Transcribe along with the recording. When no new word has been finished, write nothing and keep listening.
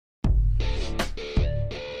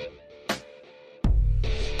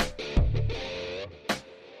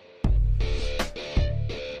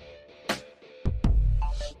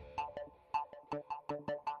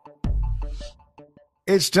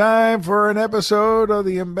It's time for an episode of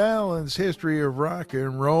the Imbalanced History of Rock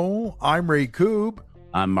and Roll. I'm Ray Koob.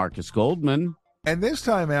 I'm Marcus Goldman. And this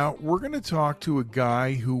time out, we're going to talk to a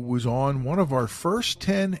guy who was on one of our first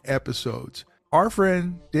 10 episodes. Our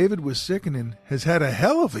friend David Uosikkinen has had a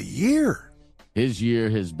hell of a year. His year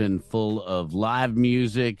has been full of live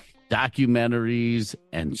music, documentaries,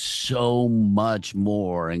 and so much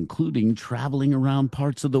more, including traveling around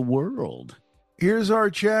parts of the world. Here's our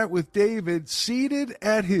chat with David, seated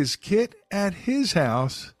at his kit at his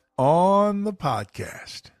house on the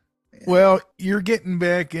podcast. Well, you're getting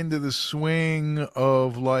back into the swing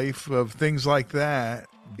of life, of things like that.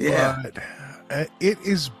 Yeah. But it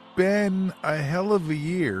has been a hell of a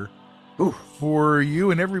year for you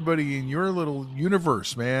and everybody in your little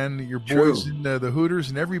universe, man. Your boys and the Hooters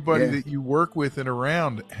and everybody that you work with and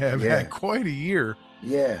around have had quite a year.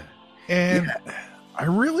 Yeah. And I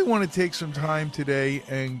really want to take some time today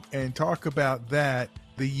and talk about that,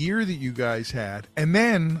 the year that you guys had. And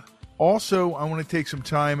then also I want to take some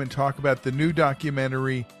time and talk about the new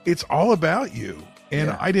documentary, It's All About You. And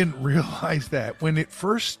I didn't realize that. When it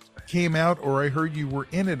first came out or I heard you were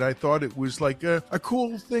in it, I thought it was like a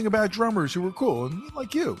cool thing about drummers who were cool. And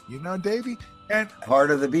like you know, Davey? And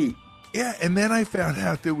Heart of the Beat. Yeah, and then I found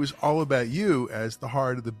out that it was all about you as the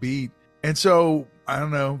heart of the beat. And so, I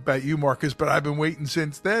don't know about you, Marcus, but I've been waiting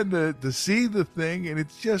since then to see the thing, and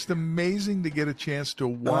it's just amazing to get a chance to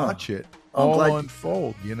watch it all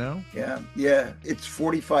unfold, you know? Yeah. It's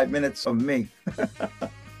 45 minutes of me.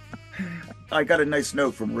 I got a nice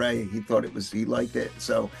note from Ray. He liked it.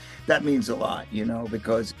 So that means a lot, you know,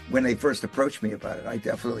 because when they first approached me about it, I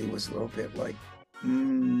definitely was a little bit like,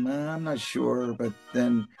 I'm not sure. But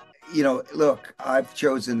then, you know, look, I've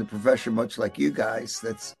chosen the profession much like you guys.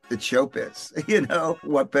 That's the showbiz. You know,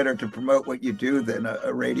 what better to promote what you do than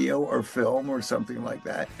a radio or film or something like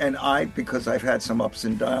that. And because I've had some ups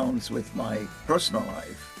and downs with my personal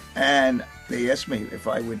life, and they asked me if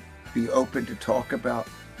I would be open to talk about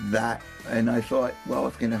that. And I thought, well,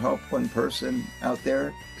 if I can help one person out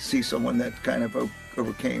there see someone that kind of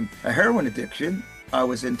overcame a heroin addiction, I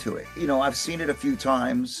was into it. You know, I've seen it a few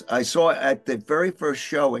times. I saw it at the very first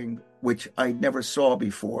showing, which I never saw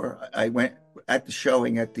before. I went at the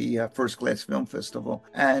showing at the First Glass Film Festival,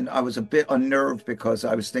 and I was a bit unnerved because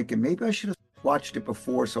I was thinking maybe I should have watched it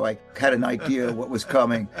before so I had an idea of what was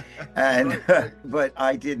coming. And but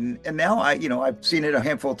I didn't. And now I've seen it a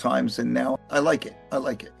handful of times, and now I like it.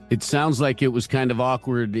 It sounds like it was kind of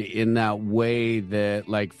awkward in that way that,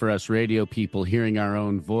 like, for us radio people, hearing our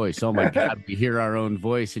own voice. Oh my God, we hear our own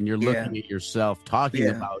voice, and you're looking at yourself talking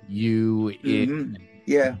about you in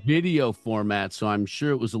video format. So I'm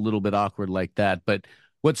sure it was a little bit awkward like that. But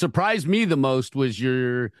what surprised me the most was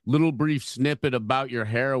your little brief snippet about your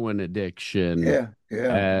heroin addiction. Yeah.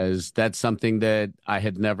 As that's something that I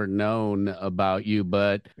had never known about you.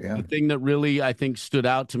 But the thing that really, I think, stood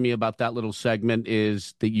out to me about that little segment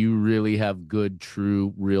is that you really have good,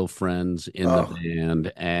 true, real friends in the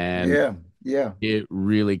band. And it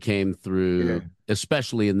really came through,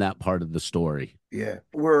 especially in that part of the story. Yeah.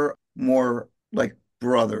 We're more like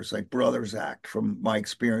brothers act from my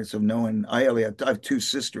experience of knowing. I have two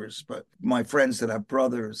sisters, but my friends that have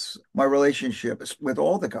brothers, my relationship with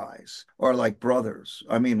all the guys are like brothers.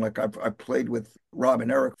 I mean, like I've played with Rob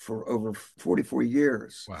and Eric for over 44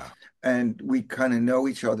 years. Wow. And we kind of know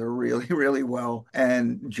each other really, really well.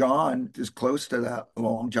 And John is close to that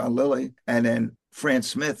along, John Lilly. And then Fran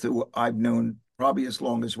Smith, who I've known probably as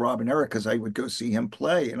long as Rob and Eric, because I would go see him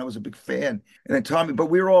play, and I was a big fan. And then Tommy, but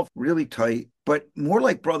we were all really tight, but more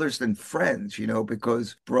like brothers than friends, you know,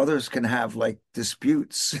 because brothers can have like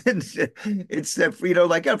disputes. And it's, you know,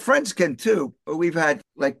 like our friends can too. But we've had,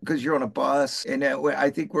 like, because you're on a bus, and I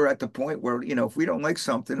think we're at the point where, you know, if we don't like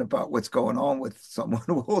something about what's going on with someone,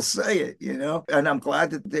 we'll say it, you know. And I'm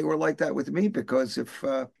glad that they were like that with me, because if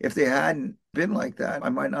they hadn't been like that, I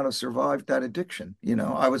might not have survived that addiction. You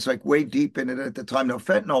know, I was like way deep in it at the time. No,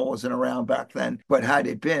 fentanyl wasn't around back then, but had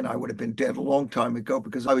it been, I would have been dead a long time ago,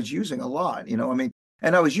 because I was using a lot, you know, I mean,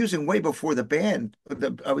 and I was using way before the band.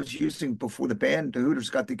 The Hooters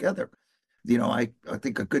got together. You know, I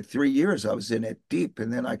think a good 3 years I was in it deep,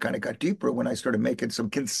 and then I kind of got deeper when I started making some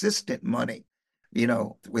consistent money, you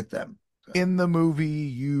know, with them. In the movie,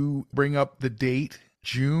 you bring up the date,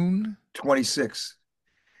 June 26,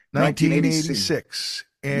 1986.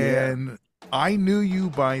 And I knew you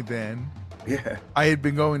by then. Yeah. I had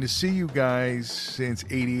been going to see you guys since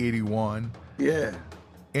 80, 81. Yeah.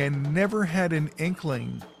 And never had an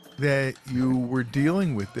inkling that you were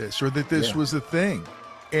dealing with this, or that this was a thing.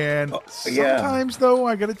 And sometimes, though,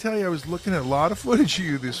 I got to tell you, I was looking at a lot of footage of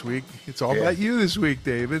you this week. It's all about you this week,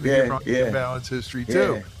 David. Yeah, You're on Imbalanced history,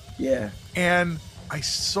 too. Yeah. And I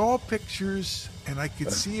saw pictures, and I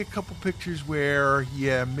could see a couple pictures where,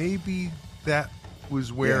 maybe that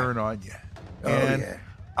was wearing on you. And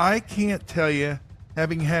I can't tell you,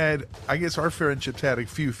 having had, I guess our friendship's had a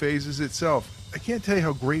few phases itself. I can't tell you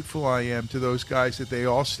how grateful I am to those guys that they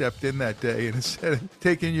all stepped in that day and instead of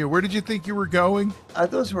taking you. Where did you think you were going? I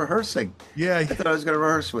was rehearsing. Yeah. I thought I was going to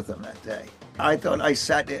rehearse with them that day. I thought I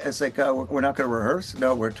sat there, it's like, we're not going to rehearse?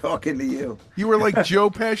 No, we're talking to you. You were like Joe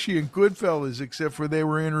Pesci and Goodfellas, except for they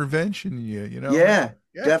were intervention you know? Yeah,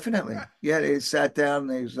 definitely. Yeah, they sat down and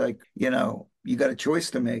they was like, you got a choice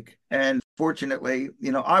to make. And fortunately,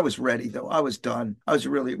 I was ready, though. I was done. I was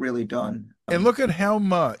really, really done. And look at how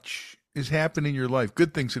much is happening in your life.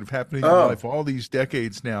 Good things that have happened in your life all these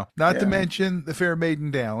decades now. Not to mention the fair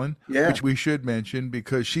maiden Dallin, which we should mention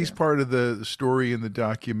because she's part of the story in the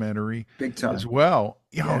documentary. Big time. As well.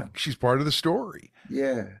 She's part of the story.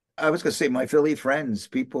 Yeah. I was going to say my Philly friends,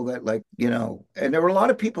 people that and there were a lot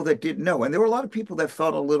of people that didn't know. And there were a lot of people that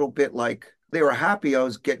felt a little bit like they were happy I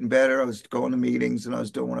was getting better. I was going to meetings and I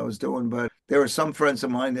was doing what I was doing. But there were some friends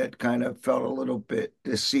of mine that kind of felt a little bit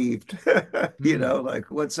deceived,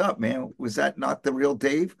 like, what's up, man? Was that not the real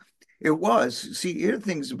Dave? It was. See, here are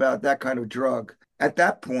things about that kind of drug. At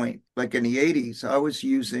that point, like in the 80s, I was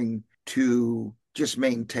using to just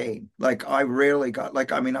maintain. Like I rarely got,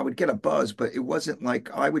 I would get a buzz, but it wasn't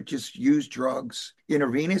like I would just use drugs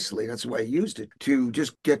intravenously. That's the way I used it to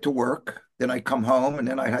just get to work. Then I'd come home and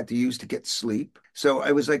then I had to use to get sleep. So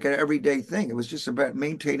it was like an everyday thing. It was just about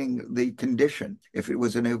maintaining the condition. If it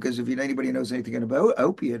was because if anybody knows anything about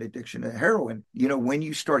opiate addiction and heroin, when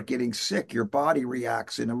you start getting sick, your body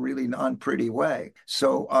reacts in a really non-pretty way.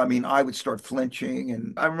 So, I would start flinching.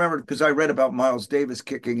 And I remember because I read about Miles Davis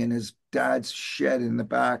kicking in his dad's shed in the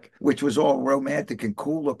back, which was all romantic and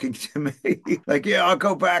cool looking to me. I'll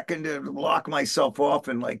go back and lock myself off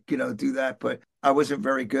and do that. But I wasn't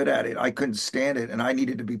very good at it. I couldn't stand it. And I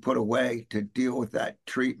needed to be put away to deal with that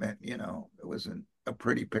treatment. It wasn't a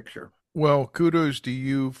pretty picture. Well, kudos to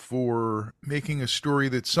you for making a story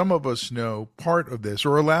that some of us know part of this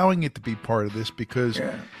or allowing it to be part of this because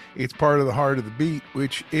it's part of the heart of the beat,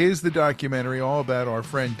 which is the documentary all about our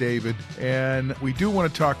friend David. And we do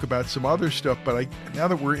want to talk about some other stuff, but now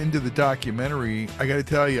that we're into the documentary, I got to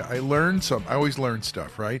tell you, I learned something. I always learn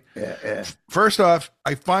stuff, right? Yeah. First off,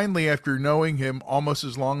 I finally, after knowing him almost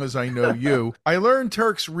as long as I know you, I learned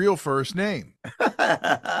Turk's real first name.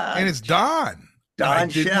 And it's Don. Don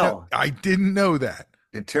Shell. I didn't know that.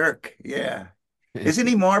 The Turk, yeah. Isn't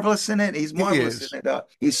he marvelous in it? He's marvelous in it.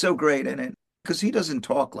 He's so great in it because he doesn't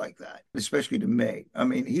talk like that, especially to me.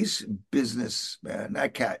 He's business, man.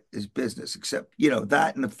 That cat is business, except,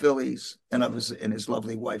 that and the Phillies and his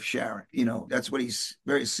lovely wife, Sharon. That's what he's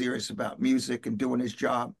very serious about, music and doing his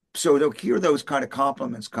job. So to hear those kind of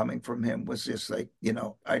compliments coming from him was just like,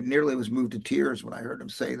 I nearly was moved to tears when I heard him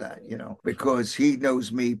say that, because he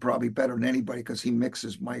knows me probably better than anybody because he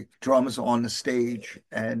mixes my drums on the stage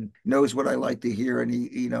and knows what I like to hear. And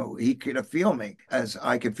he could feel me as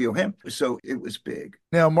I could feel him. So it was big.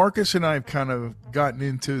 Now, Marcus and I have kind of gotten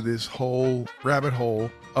into this whole rabbit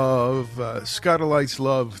hole of Scottolites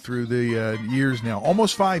love through the years now.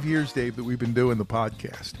 Almost 5 years, Dave, that we've been doing the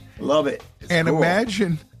podcast. Love it. It's and cool.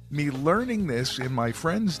 Imagine me learning this in my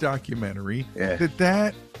friend's documentary,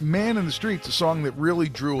 that Man in the Streets, a song that really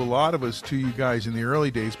drew a lot of us to you guys in the early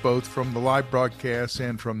days, both from the live broadcasts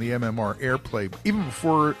and from the MMR airplay, even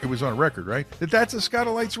before it was on a record, right? That's a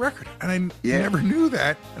Scottolites record. And I never knew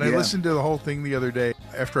that. And I listened to the whole thing the other day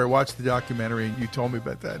after I watched the documentary, and you told me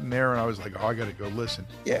about that in there, and I was like, I got to go listen.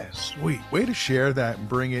 Yeah. Sweet. Way to share that and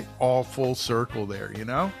bring it all full circle there,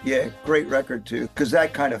 Yeah, great record, too. Because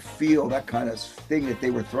that kind of feel, that kind of thing that they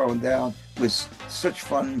were throwing down was such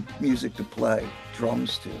fun music to play.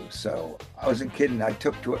 Drums too. So I wasn't kidding. I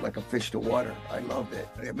took to it like a fish to water. I loved it.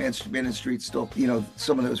 Man in the Street still,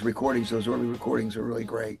 some of those recordings, those early recordings are really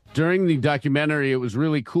great. During the documentary, it was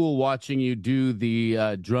really cool watching you do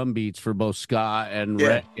the drum beats for both ska and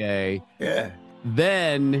reggae. Yeah.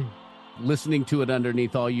 Then listening to it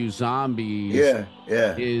underneath All You Zombies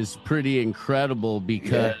is pretty incredible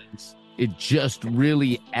because it just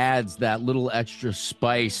really adds that little extra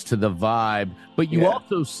spice to the vibe. But you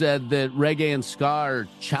also said that reggae and ska are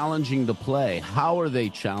challenging to play. How are they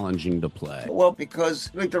challenging to play? Well,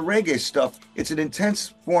 because like the reggae stuff, it's an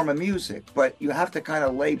intense form of music, but you have to kind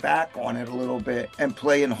of lay back on it a little bit and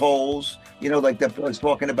play in holes. Like that, I was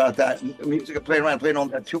talking about that music, playing on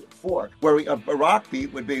that 2/4, where a rock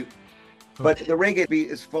beat would be But the reggae beat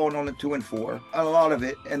is falling on the 2 and 4, a lot of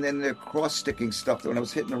it, and then the cross-sticking stuff that when I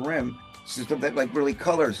was hitting the rim, stuff that like really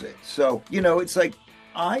colors it. So, it's like,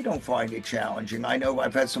 I don't find it challenging. I know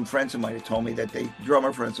I've had some friends of mine who told me that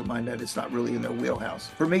drummer friends of mine, that it's not really in their wheelhouse.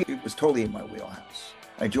 For me, it was totally in my wheelhouse.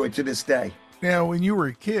 I enjoy it to this day. Now, when you were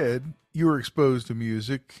a kid, you were exposed to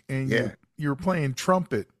music, and you were playing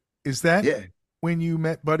trumpet. Is that when you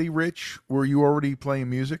met Buddy Rich? Were you already playing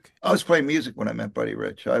music? I was playing music when I met Buddy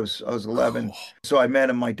Rich. I was 11. So I met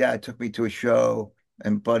him. My dad took me to a show,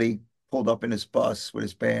 and Buddy pulled up in his bus with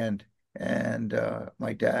his band. And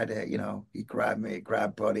my dad, he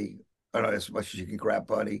grabbed Buddy, I don't know, as much as you can grab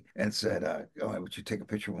Buddy, and said, would you take a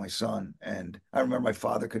picture of my son? And I remember my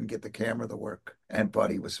father couldn't get the camera to work, and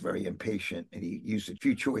Buddy was very impatient, and he used a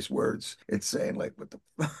few choice words and saying, like, what the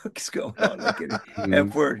fuck is going on? Like an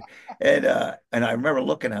F word. And I remember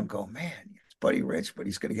looking at him going, man, it's Buddy Rich, but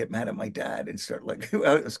he's going to get mad at my dad and start like,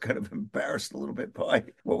 I was kind of embarrassed a little bit by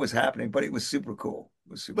what was happening, but it was super cool.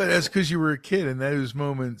 But that's because you were a kid, and those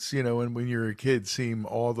moments, and when you're a kid, seem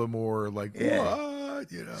all the more like, what?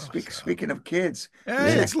 Speaking of kids.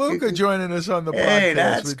 Hey, it's Luca joining us on the podcast. Hey,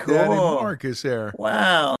 that's with cool. Dad and Marcus there.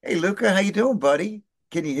 Wow. Hey, Luca, how you doing, buddy?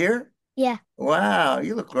 Can you hear? Yeah. Wow,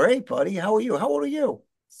 you look great, buddy. How are you? How old are you?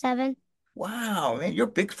 7. Wow, man, you're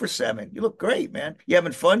big for 7. You look great, man. You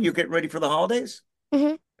having fun? You getting ready for the holidays?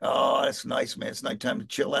 Mm-hmm. Oh, that's nice, man. It's nighttime to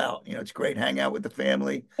chill out. It's great. Hang out with the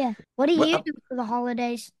family. Yeah. What do you do for the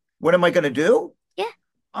holidays? What am I going to do? Yeah.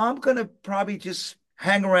 I'm going to probably just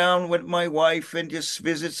hang around with my wife and just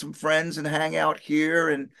visit some friends and hang out here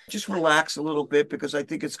and just relax a little bit, because I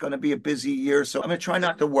think it's going to be a busy year. So I'm going to try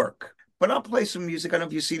not to work. But I'll play some music. I don't know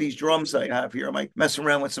if you see these drums I have here. I might mess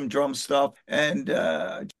around with some drum stuff and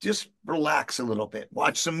just relax a little bit.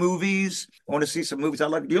 Watch some movies. I want to see some movies.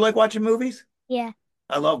 Do you like watching movies? Yeah.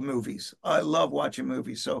 I love movies. I love watching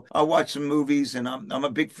movies. So I'll watch some movies, and I'm a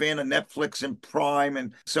big fan of Netflix and Prime.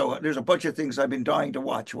 And so there's a bunch of things I've been dying to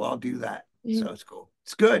watch. Well, I'll do that. So it's cool.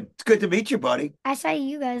 It's good. It's good to meet you, buddy. I saw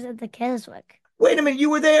you guys at the Keswick. Wait a minute. You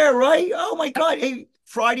were there, right? Oh, my God. Hey,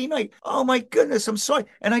 Friday night. Oh, my goodness. I'm sorry.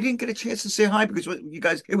 And I didn't get a chance to say hi because you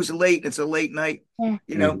guys, it was late. It's a late night. Yeah.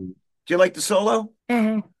 Do you like the solo?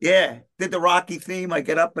 Mm-hmm. Yeah. Did the Rocky theme. I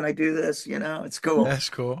get up and I do this, it's cool. That's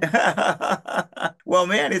cool. Well,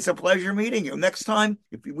 man, it's a pleasure meeting you. Next time,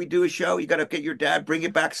 if we do a show, you got to get your dad, bring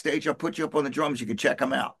it backstage. I'll put you up on the drums. You can check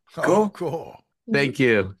him out. Cool? Oh, cool. Thank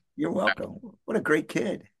you. You're welcome. What a great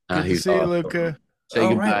kid. Good to see you, Luca. Say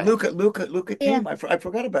goodbye. Right. Luca came. I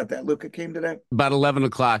forgot about that. Luca came today. About 11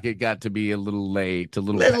 o'clock, it got to be a little late.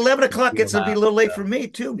 11 o'clock gets to be a little late for me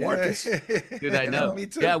too, Marcus. Dude, I know. Me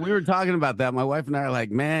too. Yeah, we were talking about that. My wife and I are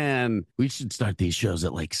like, man, we should start these shows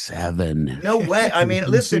at like 7. No way. I mean,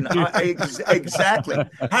 listen, exactly.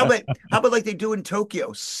 How about like they do in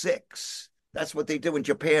Tokyo, 6? That's what they do in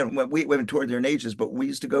Japan. When we went toward their nations, but we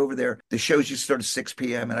used to go over there. The shows used to start at 6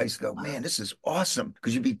 p.m. And I used to go, man, this is awesome.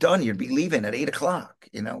 Because you'd be done. You'd be leaving at 8 o'clock.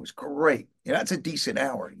 It was great. It's a decent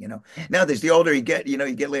hour, Nowadays, the older you get,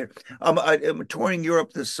 you get later. I'm touring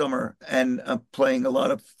Europe this summer, and I'm playing a lot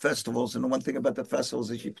of festivals. And the one thing about the festivals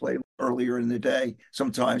is you play earlier in the day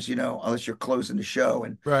sometimes, unless you're closing the show.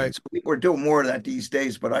 And right. So we're doing more of that these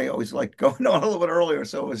days, but I always like going on a little bit earlier,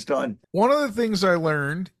 so it was done. One of the things I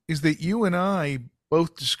learned is that you and I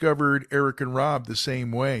both discovered Eric and Rob the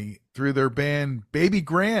same way through their band Baby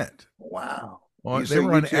Grand. Wow. They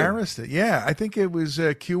were on Arista. Yeah, I think it was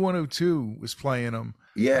Q102 was playing them.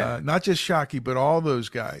 Yeah. Not just Shockey, but all those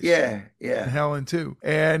guys. Yeah. And Helen, too.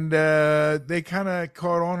 And they kind of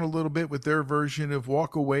caught on a little bit with their version of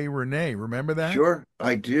Walk Away Renee. Remember that? Sure,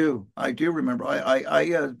 I do. I do remember. I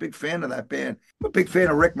was a big fan of that band. I'm a big fan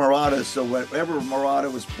of Rick Marotta, so whatever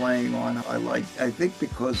Marotta was playing on, I liked. I think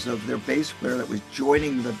because of their bass player that was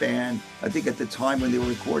joining the band, I think at the time when they were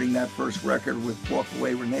recording that first record with Walk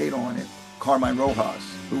Away Renee on it, Carmine Rojas,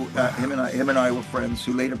 who him and I were friends,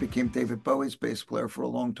 who later became David Bowie's bass player for a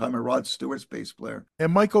long time, and Rod Stewart's bass player.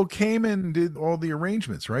 And Michael Kamen did all the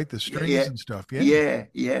arrangements, right? The strings and stuff.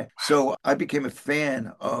 Yeah. So I became a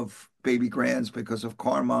fan of Baby Grands because of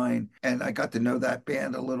Carmine, and I got to know that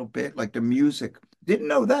band a little bit, like the music. Didn't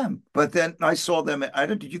know them, but then I saw them.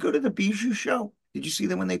 Did you go to the Bijou show? Did you see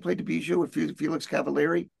them when they played the Bijou with Felix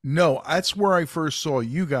Cavalieri? No, that's where I first saw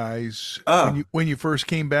you guys when you first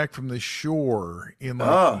came back from the shore in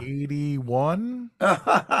 81.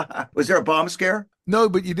 Was there a bomb scare? No,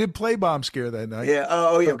 but you did play Bomb Scare that night. Yeah.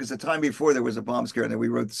 Oh, yeah. Because the time before there was a bomb scare, and then we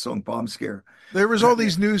wrote the song "Bomb Scare." There was all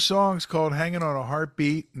these new songs called "Hanging on a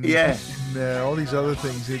Heartbeat" Yeah. and all these other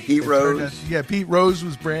things. Pete Rose. Yeah, Pete Rose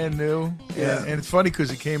was brand new. Yeah. And it's funny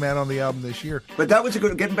because it came out on the album this year. But that was a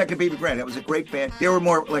good, getting back to Baby Grand, that was a great band. They were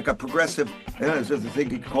more like a progressive, there's a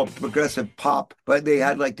thing called progressive pop, but they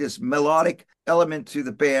had like this melodic element to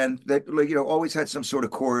the band that, like, always had some sort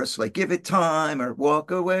of chorus, like "Give It Time" or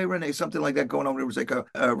 "Walk Away, Renee," something like that going on. There was like a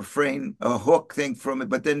refrain, a hook thing from it,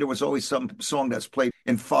 but then there was always some song that's played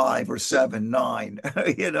in 5 or 7, 9,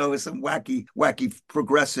 some wacky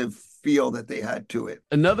progressive feel that they had to it.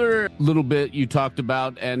 Another little bit you talked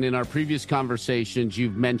about, and in our previous conversations,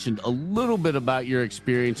 you've mentioned a little bit about your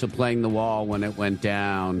experience of playing the wall when it went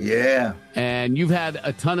down. Yeah. And you've had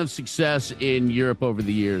a ton of success in Europe over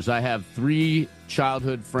the years. I have 3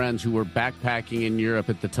 childhood friends who were backpacking in Europe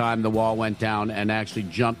at the time the wall went down and actually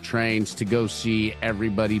jumped trains to go see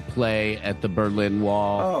everybody play at the Berlin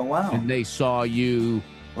Wall. Oh, wow. And they saw you.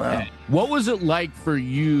 Wow. What was it like for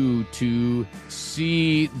you to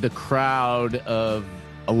see the crowd of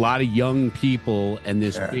a lot of young people and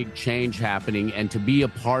this big change happening, and to be a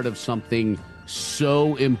part of something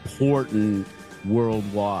so important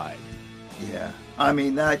worldwide? Yeah. I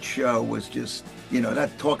mean, that show was just,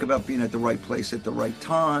 that talk about being at the right place at the right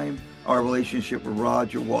time. Our relationship with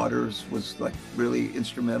Roger Waters was like really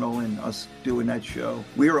instrumental in us doing that show.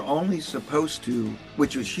 We were only supposed to,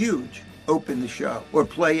 which was huge, open the show or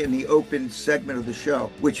play in the open segment of the show,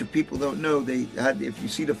 which if people don't know, they had, if you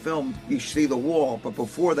see the film, you see the wall. But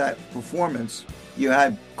before that performance, you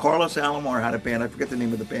had Carlos Alomar had a band. I forget the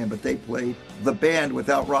name of the band, but they played. The band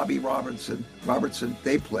without Robbie Robertson,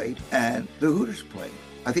 they played, and the Hooters played.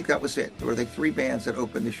 I think that was it. There were like 3 bands that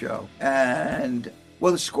opened the show. And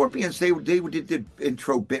well, the Scorpions, they did the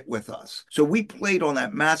intro bit with us. So we played on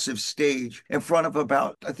that massive stage in front of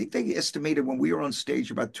about, I think they estimated when we were on stage,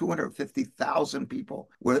 about 250,000 people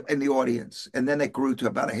were in the audience. And then it grew to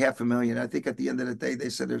about 500,000. I think at the end of the day, they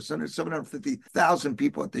said there's 750,000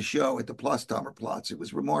 people at the show at the Potsdamer Platz. It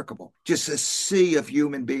was remarkable. Just a sea of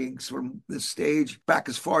human beings from the stage back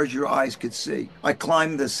as far as your eyes could see. I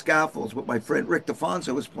climbed the scaffolds with my friend Rick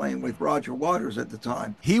DeFonso, was playing with Roger Waters at the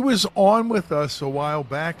time. He was on with us a while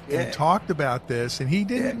back and talked about this, and he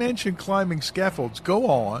didn't mention climbing scaffolds. Go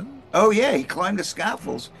on. Oh, yeah, he climbed the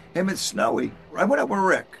scaffolds, him and Snowy. I went up with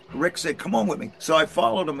Rick. Rick said, "Come on with me." So I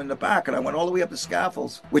followed him in the back, and I went all the way up the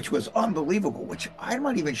scaffolds, which was unbelievable, which I'm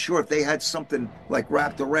not even sure if they had something like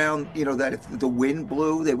wrapped around, that if the wind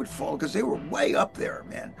blew, they would fall, because they were way up there,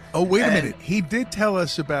 man. Oh, wait a minute. He did tell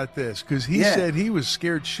us about this, because he said he was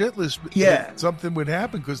scared shitless that something would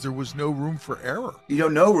happen because there was no room for error.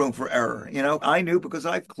 No room for error. I knew because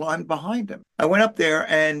I climbed behind him. I went up there,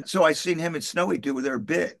 and so I seen him and Snowy do their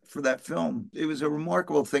bit for that film. It was a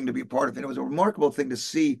remarkable thing to be a part of, and it was a remarkable thing to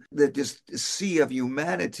see that just sea of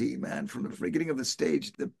humanity, man, from the beginning of the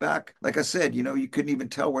stage to the back. Like I said, you couldn't even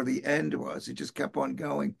tell where the end was. It just kept on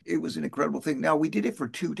going. It was an incredible thing. Now, we did it for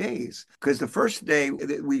 2 days, because the first day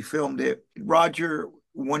that we filmed it, Roger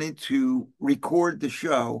wanted to record the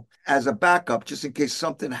show as a backup, just in case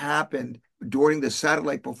something happened during the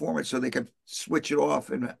satellite performance, so they could switch it off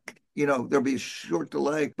and there'll be a short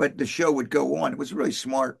delay, but the show would go on. It was really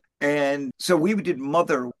smart. And so we did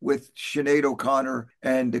Mother with Sinead O'Connor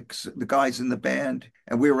and the guys in the band.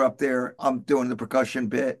 And we were up there. I'm doing the percussion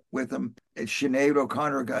bit with them. And Sinead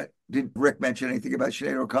O'Connor did Rick mention anything about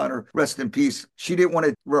Sinead O'Connor? Rest in peace. She didn't want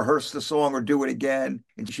to rehearse the song or do it again.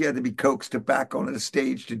 And she had to be coaxed back onto the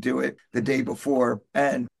stage to do it the day before.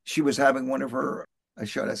 And she was having one of her,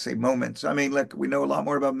 should I say, moments. I mean, look, we know a lot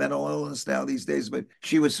more about mental illness now these days, but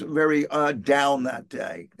she was very down that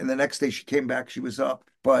day. And the next day she came back, she was up.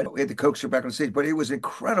 But we had to coax her back on stage. But it was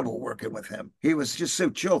incredible working with him. He was just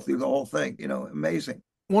so chill through the whole thing, amazing.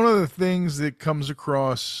 One of the things that comes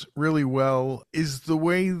across really well is the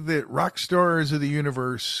way that rock stars of the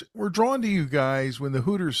universe were drawn to you guys when the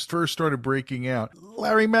Hooters first started breaking out.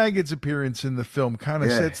 Larry Magid's appearance in the film kind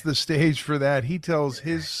of sets the stage for that. He tells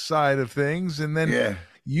his side of things, and then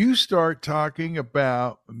you start talking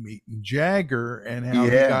about meeting Jagger and how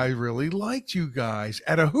the guy really liked you guys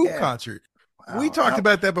at a Who concert. Wow. We talked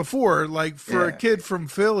about that before, like for a kid from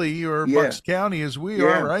Philly or Bucks County as we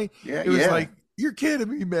are, right? Yeah, it was like, you're kidding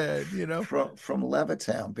me, man, From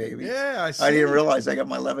Levittown, baby. Yeah, I didn't realize I got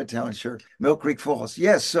my Levittown shirt. Mill Creek Falls.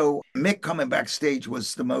 Yes, so Mick coming backstage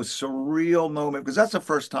was the most surreal moment, because that's the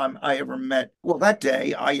first time I ever met. Well, that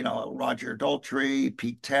day, Roger Daltrey,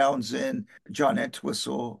 Pete Townsend, John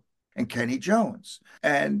Entwistle, and Kenny Jones.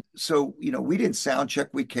 And so, we didn't sound check.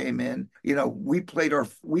 We came in, we played,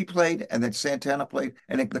 and then Santana played,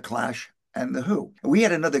 and then The Clash and the Who. We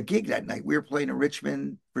had another gig that night. We were playing in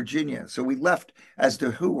Richmond, Virginia. So we left as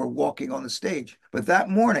the Who were walking on the stage. But that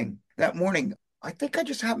morning, I think I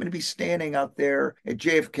just happened to be standing out there at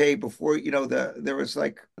JFK before, there was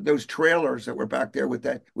like those trailers that were back there with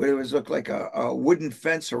that, where it was looked like a wooden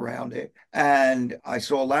fence around it. And I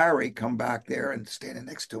saw Larry come back there, and standing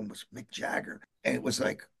next to him was Mick Jagger. And it was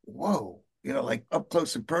like, whoa, like up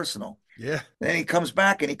close and personal. Yeah. Then he comes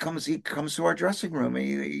back, and he comes to our dressing room.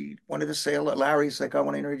 He wanted to say hello. Larry's like, I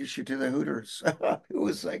want to introduce you to the Hooters. It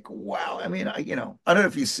was like, wow. I mean, I don't know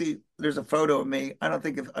if you see, there's a photo of me. I don't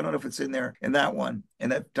know if it's in there in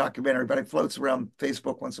that documentary, but it floats around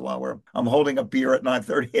Facebook once in a while where I'm holding a beer at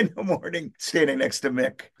 9:30 in the morning, standing next to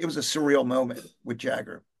Mick. It was a surreal moment with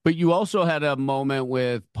Jagger. But you also had a moment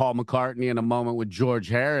with Paul McCartney and a moment with George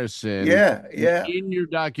Harrison. Yeah, yeah. In your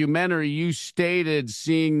documentary, you stated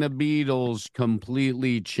seeing the Beatles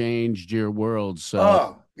completely changed your world. So,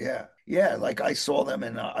 oh, yeah. Yeah, like I saw them,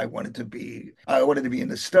 and I wanted to be in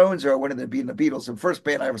the Stones, or I wanted to be in the Beatles. The first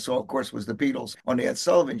band I ever saw, of course, was the Beatles on the Ed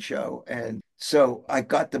Sullivan Show. And so I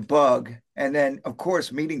got the bug. And then, of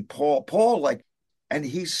course, meeting Paul, and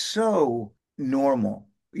he's so normal.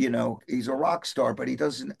 He's a rock star, but he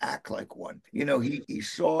doesn't act like one. He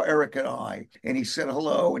saw Eric and I, and he said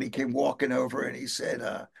hello, and he came walking over, and he said,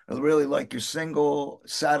 I really like your single,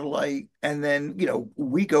 Satellite. And then,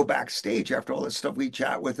 we go backstage after all this stuff. We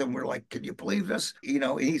chat with him. We're like, can you believe this?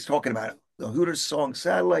 He's talking about the Hooters song,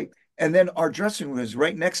 Satellite. And then our dressing room is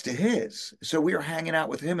right next to his. So we were hanging out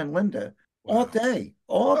with him and Linda all day,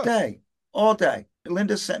 all day, all day.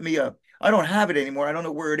 Linda sent me I don't have it anymore. I don't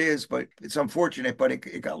know where it is, but it's unfortunate, but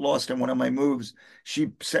it got lost in one of my moves. She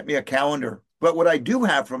sent me a calendar. But what I do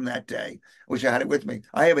have from that day, which I had it with me,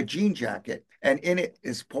 I have a jean jacket, and in it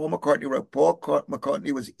is Paul McCartney wrote, Paul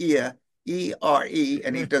McCartney was E-R-E,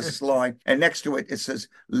 and he does this line. And next to it, it says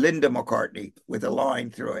Linda McCartney with a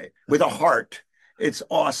line through it, with a heart. It's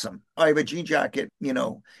awesome. I have a jean jacket,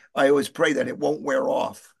 I always pray that it won't wear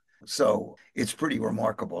off. So it's pretty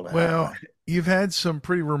remarkable. Well, you've had some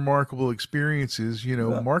pretty remarkable experiences.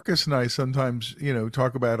 Marcus and I sometimes,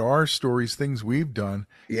 talk about our stories, things we've done.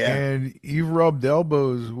 Yeah. And you've rubbed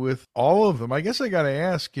elbows with all of them. I guess I got to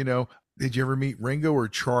ask, did you ever meet Ringo or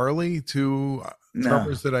Charlie, two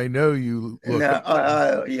drummers that I know you look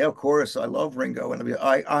up? Yeah, of course. I love Ringo. And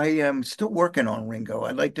I am still working on Ringo.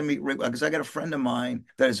 I'd like to meet Ringo because I got a friend of mine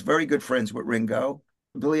that is very good friends with Ringo.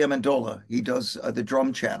 Billy Amendola, he does the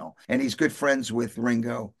drum channel, and he's good friends with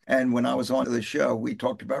Ringo. And when I was on the show, we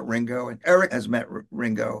talked about Ringo, and Eric has met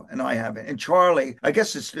Ringo, and I haven't. And Charlie, I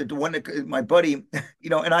guess it's the one that my buddy,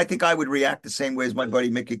 and I think I would react the same way as my buddy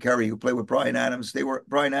Mickey Carey, who played with Bryan Adams.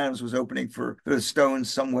 Bryan Adams was opening for the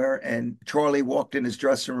Stones somewhere, and Charlie walked in his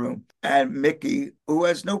dressing room, and Mickey, who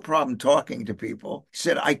has no problem talking to people,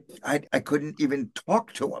 said, I couldn't even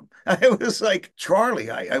talk to him. I was like,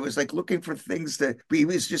 Charlie, I was like looking for things to be. He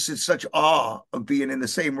was just in such awe of being in the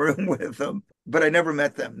same room with them, but I never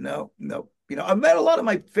met them. No. I've met a lot of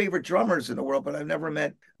my favorite drummers in the world, but I've never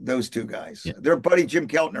met those two guys. Yeah. Their buddy Jim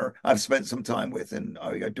Keltner, I've spent some time with, and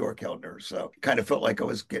I adore Keltner. So kind of felt like I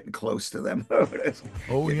was getting close to them.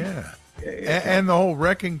 Yeah. And the whole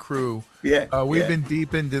Wrecking Crew. Yeah. We've been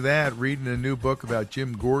deep into that, reading a new book about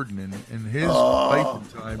Jim Gordon and his life and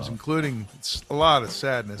times, including a lot of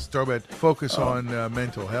sadness. Talk about focus on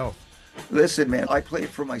mental health. Listen, man, I play it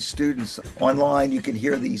for my students. Online, you can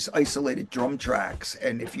hear these isolated drum tracks.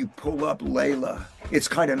 And if you pull up Layla, it's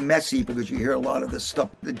kind of messy because you hear a lot of the stuff.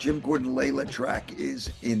 The Jim Gordon Layla track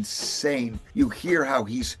is insane. You hear how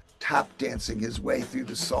he's tap dancing his way through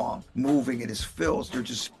the song, moving in his fills. They're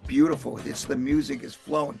just beautiful. The music is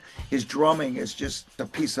flowing. His drumming is just a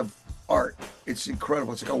piece of art. It's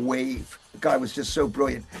incredible. It's like a wave. The guy was just so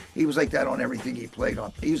brilliant. He was like that on everything he played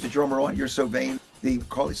on. He was the drummer on You're So Vain, the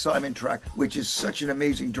Carly Simon track, which is such an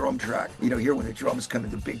amazing drum track. Here when the drums come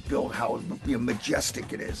into big build, how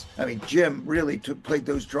majestic it is. I mean, Jim really played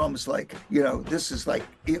those drums like, this is like,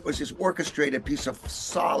 it was this orchestrated piece of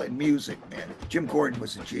solid music, man. Jim Gordon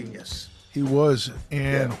was a genius. He was,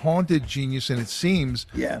 and haunted genius, and it seems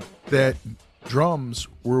that drums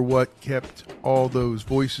were what kept all those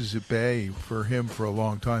voices at bay for him for a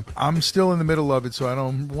long time. I'm still in the middle of it, so I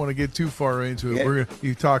don't want to get too far into it. We're going to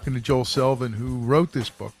be talking to Joel Selvin, who wrote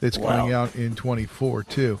this book that's coming out in 24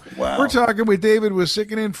 too. Wow. We're talking with David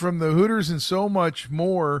Uosikkinen from the Hooters and so much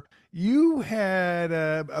more. You had,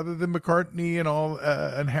 other than McCartney and all,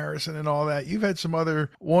 and Harrison and all that, you've had some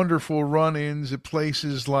other wonderful run-ins at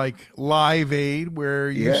places like Live Aid, where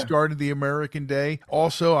you started the American Day.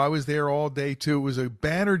 Also, I was there all day too. It was a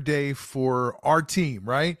banner day for our team,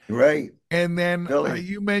 right? Right. And then Philly.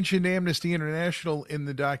 you mentioned Amnesty International in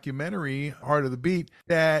the documentary, Heart of the Beat,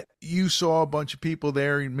 that you saw a bunch of people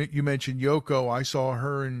there. You mentioned Yoko. I saw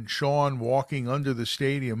her and Sean walking under the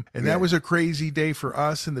stadium. And that was a crazy day for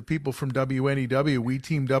us and the people from WNEW. We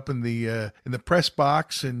teamed up in the press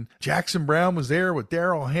box, and Jackson Brown was there with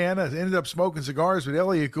Daryl Hannah. Ended up smoking cigars with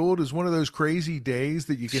Elliot Gould. It was one of those crazy days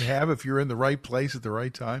that you can have if you're in the right place at the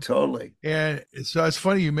right time. Totally. And so it's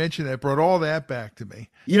funny you mentioned that. Brought all that back to me.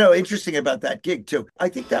 Interesting about that gig too. I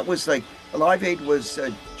think that was like Live Aid was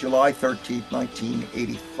July 13th,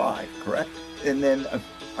 1985, correct? And then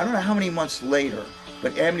I don't know how many months later,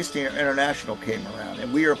 but Amnesty International came around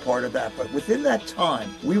and we were a part of that. But within that time,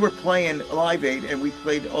 we were playing Live Aid and we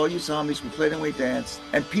played All You Zombies, we played And We Danced,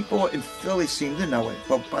 and people in Philly seemed to know it.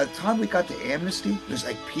 But by the time we got to Amnesty, it was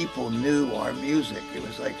like people knew our music. It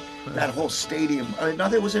was like that whole stadium.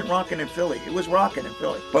 Nothing wasn't rocking in Philly. It was rocking in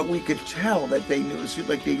Philly. But we could tell that they knew us,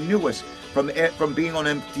 like they knew us from being on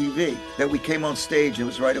MTV, that we came on stage. It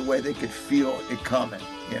was right away. They could feel it coming,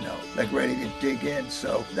 like ready to dig in.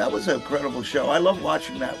 So that was an incredible show. I love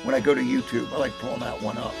watching that when I go to YouTube. I like pulling that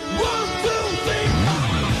one up. 1, 2, 3.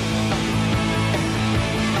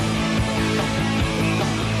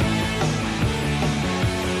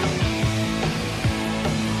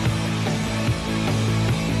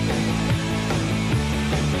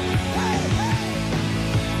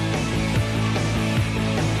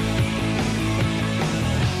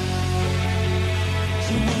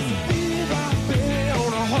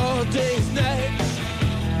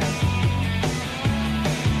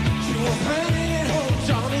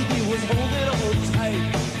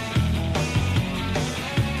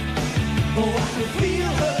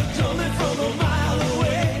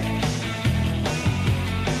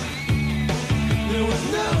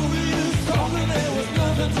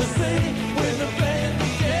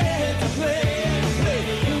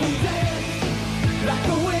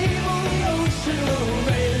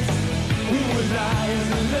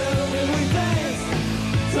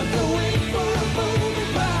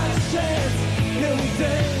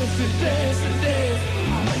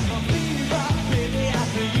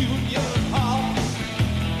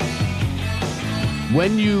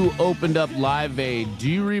 When you opened up Live Aid, do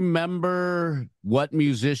you remember what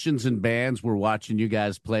musicians and bands were watching you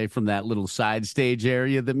guys play from that little side stage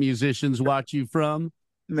area that musicians watch you from?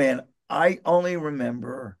 Man, I only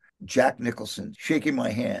remember Jack Nicholson shaking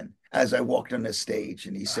my hand as I walked on the stage,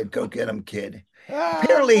 and he said, "Go get him, kid."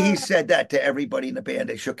 Apparently, he said that to everybody in the band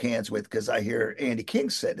I shook hands with, because I hear Andy King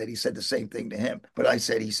said that he said the same thing to him. But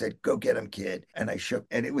he said, "Go get him, kid." And I shook,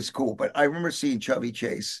 and it was cool. But I remember seeing Chubby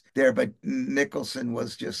Chase there, but Nicholson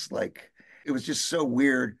was just like, it was just so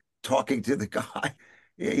weird talking to the guy.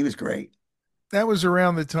 Yeah, he was great. That was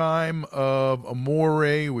around the time of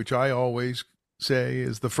Amore, which I always say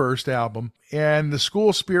is the first album, and the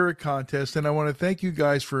School Spirit Contest. And I want to thank you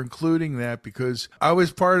guys for including that, because I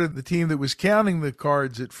was part of the team that was counting the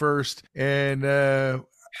cards at first. And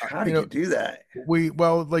how did you do that?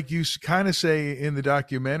 Well, like you kind of say in the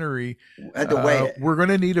documentary, had to weigh it. We're going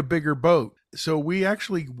to need a bigger boat. So we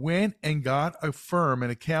actually went and got a firm, an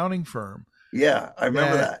accounting firm. Yeah, I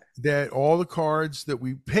remember that all the cards that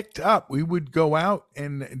we picked up, we would go out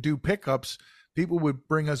and do pickups. People would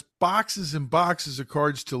bring us boxes and boxes of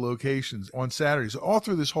cards to locations on Saturdays, all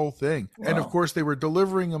through this whole thing. Wow. And of course, they were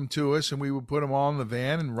delivering them to us, and we would put them all in the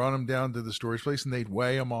van and run them down to the storage place, and they'd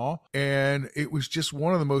weigh them all. And it was just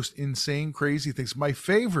one of the most insane, crazy things. My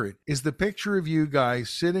favorite is the picture of you guys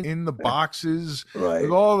sitting in the boxes with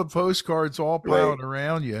all the postcards all piled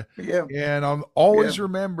around you. Yeah. And I'll always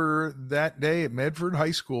remember that day at Medford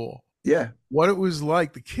High School. Yeah. What it was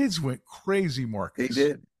like. The kids went crazy, Marcus. They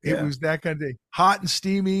did. It was that kind of day. Hot and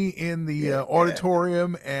steamy in the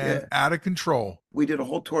auditorium and out of control. We did a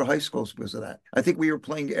whole tour of high schools because of that. I think we were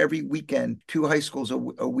playing every weekend, 2 high schools a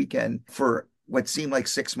weekend for what seemed like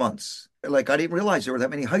 6 months. Like, I didn't realize there were that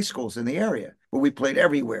many high schools in the area, but we played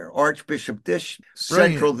everywhere. Archbishop this,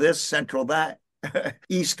 Central this, Central that,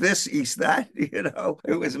 East this, East that,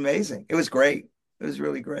 It was amazing. It was great. It was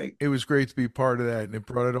really great. It was great to be part of that, and it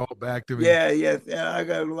brought it all back to me. Yeah. I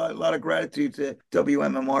got a lot of gratitude to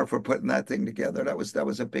WMMR for putting that thing together. That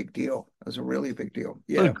was a big deal. That was a really big deal.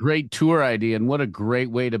 Yeah. What a great tour idea, and what a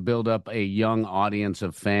great way to build up a young audience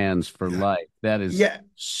of fans for life. That is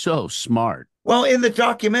so smart. Well, in the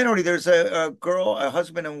documentary, there's a girl, a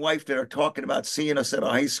husband and wife that are talking about seeing us at a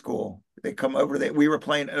high school. They come over. We were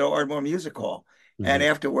playing at Ardmore Music Hall. And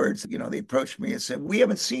afterwards, they approached me and said, "We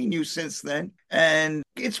haven't seen you since then." And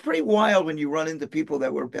it's pretty wild when you run into people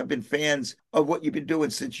that have been fans of what you've been doing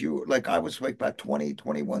since like I was like about 20,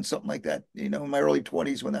 21, something like that, in my early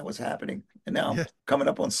 20s when that was happening. And now I'm coming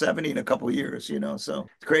up on 70 in a couple of years, so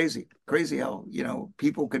it's crazy how,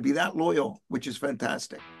 people could be that loyal, which is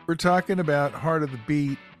fantastic. We're talking about Heart of the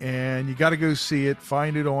Beat, and you got to go see it,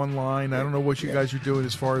 find it online. I don't know what you guys are doing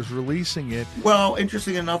as far as releasing it. Well,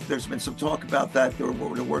 interesting enough, there's been some talk about that. They're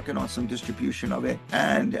working on some distribution of it.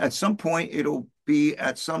 And at some point, it'll be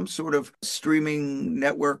at some sort of streaming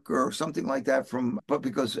network or something like that but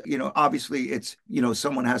because, obviously it's,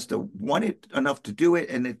 someone has to want it enough to do it.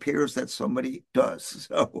 And it appears that somebody does.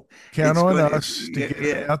 So count on us to get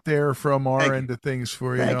it out there from our end of things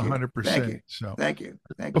for you, 100%. Thank you. So thank you.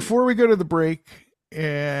 Before we go to the break,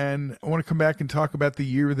 and I want to come back and talk about the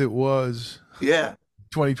year that was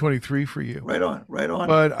 2023 for you. Right on.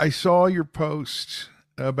 But I saw your post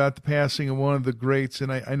about the passing of one of the greats,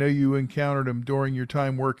 and I know you encountered him during your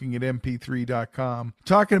time working at mp3.com.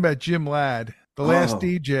 Talking about Jim Ladd, the last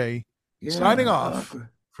DJ, signing off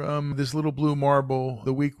from this little blue marble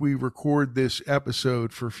the week we record this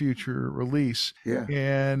episode for future release. Yeah.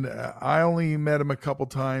 And I only met him a couple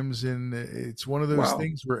times, and it's one of those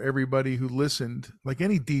things where everybody who listened, like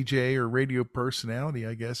any DJ or radio personality,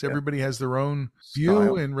 I guess, everybody has their own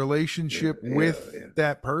view and relationship with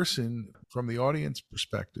that person from the audience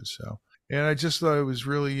perspective. So, and I just thought it was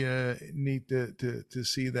really neat to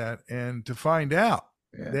see that and to find out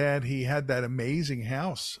that he had that amazing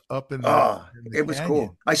house up in the it was canyon.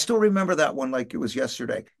 Cool. I still remember that one like it was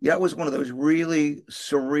yesterday. Yeah, it was one of those really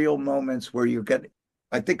surreal moments where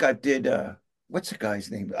I think I did, what's the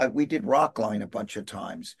guy's name? We did Rockline a bunch of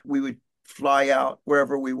times. We would fly out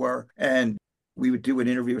wherever we were and we would do an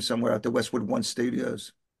interview somewhere at the Westwood One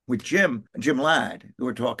Studios with Jim Ladd, who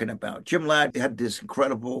we're talking about. Jim Ladd had this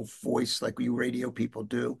incredible voice like you radio people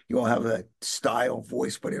do. You all have a style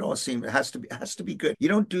voice, but it has to be good. You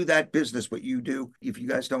don't do that business, what you do, if you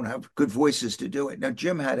guys don't have good voices to do it. Now,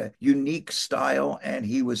 Jim had a unique style, and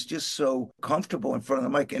he was just so comfortable in front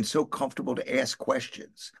of the mic and so comfortable to ask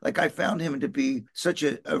questions. Like, I found him to be such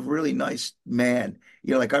a really nice man.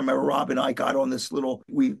 Like I remember Rob and I got on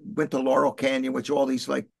we went to Laurel Canyon, which all these,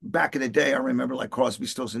 like back in the day, I remember like Crosby,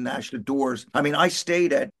 Stills and Nash, the Doors. I mean, I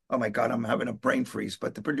stayed at, oh my God, I'm having a brain freeze,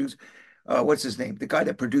 but the producer, what's his name? The guy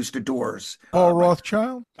that produced the Doors. Paul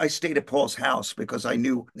Rothchild? I stayed at Paul's house because I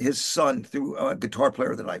knew his son through a guitar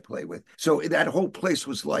player that I play with. So that whole place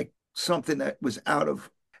was like something that was out of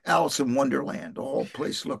Alice in Wonderland. The whole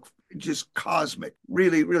place looked just cosmic,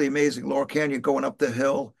 really, really amazing. Laurel Canyon going up the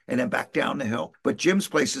hill and then back down the hill. But Jim's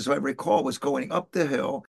place, as I recall, was going up the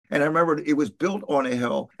hill. And I remember it was built on a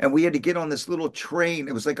hill and we had to get on this little train.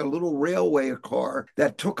 It was like a little railway car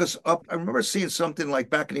that took us up. I remember seeing something like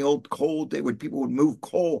back in the old coal day when people would move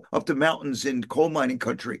coal up the mountains in coal mining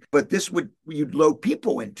country. But you'd load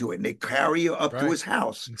people into it and they'd carry you up to his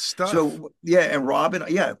house. And stuff. So, and Rob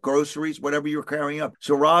and groceries, whatever you're carrying up.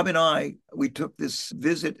 So Rob and I, we took this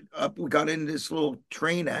visit up. We got in this little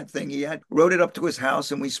train thing he had, rode it up to his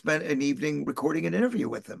house, and we spent an evening recording an interview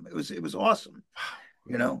with him. It was awesome.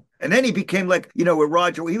 And then he became like, with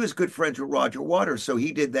Roger, he was good friends with Roger Waters. So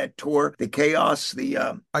he did that tour, the Chaos,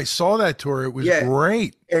 I saw that tour. It was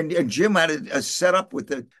great. And Jim had a setup with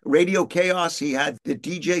the Radio Chaos. He had the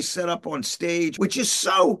DJ set up on stage, which is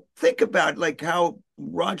think about like how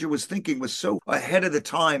Roger was thinking was so ahead of the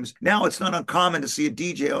times. Now it's not uncommon to see a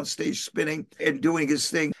DJ on stage spinning and doing his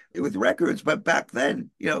thing with records. But back then,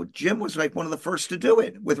 Jim was like one of the first to do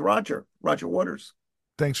it with Roger Waters.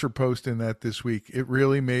 Thanks for posting that this week. It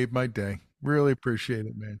really made my day. Really appreciate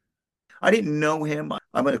it, man. I didn't know him.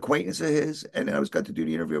 I'm an acquaintance of his, and then I got to do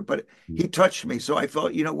the interview, but he touched me. So I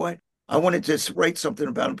felt, you know what? I wanted to write something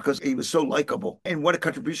about him because he was so likable. And what a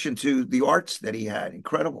contribution to the arts that he had.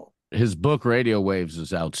 Incredible. His book, Radio Waves,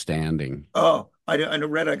 is outstanding. Oh, I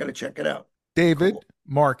read it. I got to check it out. David, cool.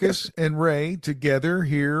 Marcus, and Ray together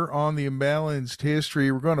here on the Imbalanced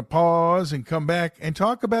History. We're going to pause and come back and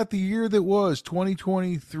talk about the year that was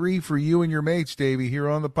 2023 for you and your mates, Davey, here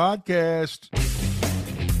on the podcast.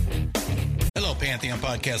 Hello, Pantheon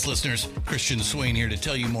Podcast listeners. Christian Swain here to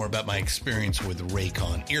tell you more about my experience with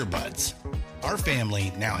Raycon earbuds. Our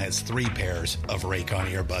family now has 3 pairs of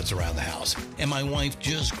Raycon earbuds around the house, and my wife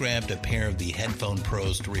just grabbed a pair of the Headphone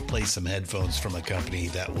Pros to replace some headphones from a company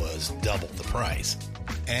that was double the price.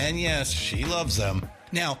 And yes, she loves them.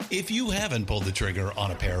 Now, if you haven't pulled the trigger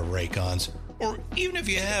on a pair of Raycons, or even if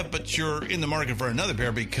you have, but you're in the market for another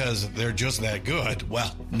pair because they're just that good,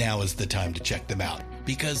 well, now is the time to check them out,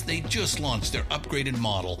 because they just launched their upgraded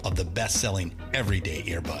model of the best-selling everyday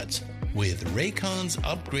earbuds. With Raycon's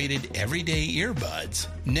upgraded everyday earbuds,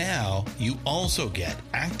 now you also get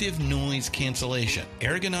active noise cancellation,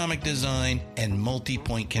 ergonomic design, and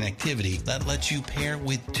multi-point connectivity that lets you pair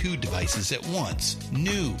with 2 devices at once.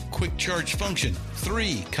 New quick charge function,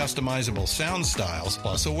 3 customizable sound styles,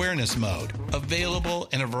 plus awareness mode. Available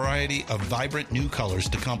in a variety of vibrant new colors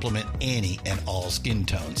to complement any and all skin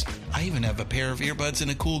tones. I even have a pair of earbuds in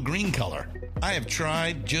a cool green color. I have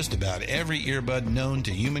tried just about every earbud known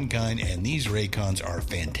to humankind, and these Raycons are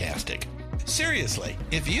fantastic. Seriously,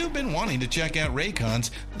 if you've been wanting to check out Raycons,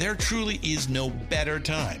 there truly is no better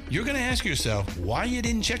time. You're going to ask yourself why you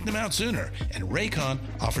didn't check them out sooner, and Raycon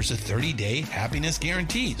offers a 30-day happiness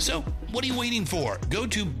guarantee. So what are you waiting for? Go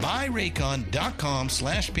to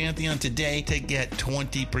buyraycon.com/Pantheon today to get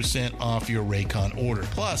 20% off your Raycon order,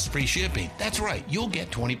 plus free shipping. That's right, you'll get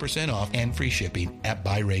 20% off and free shipping at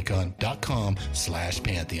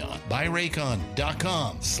buyraycon.com/Pantheon.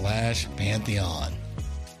 buyraycon.com/Pantheon.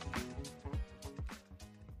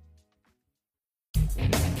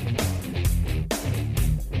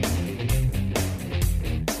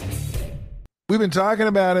 We've been talking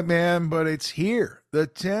about it, man, but it's here. The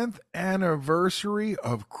 10th anniversary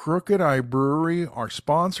of Crooked Eye Brewery, our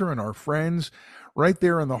sponsor and our friends right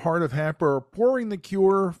there in the heart of Hatboro, pouring the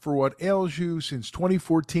cure for what ails you since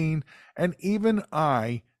 2014. And even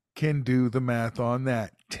I can do the math on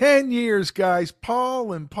that. 10 years, guys.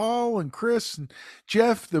 Paul and Chris and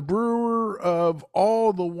Jeff, the brewer of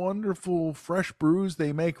all the wonderful fresh brews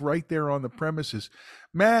they make right there on the premises.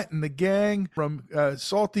 Matt and the gang from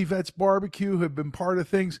Salty Vets Barbecue have been part of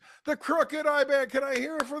things. The Crooked Eye Band. Can I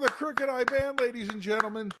hear it for the Crooked Eye Band, ladies and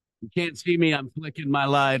gentlemen? You can't see me. I'm flicking my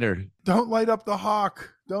lighter. Don't light up the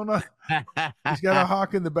hawk. Don't. He's got a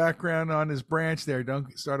hawk in the background on his branch there.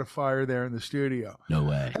 Don't start a fire there in the studio. No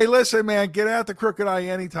way. Hey, listen, man, get out the Crooked Eye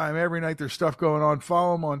anytime. Every night there's stuff going on.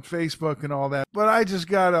 Follow them on Facebook and all that. But I just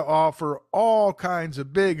got to offer all kinds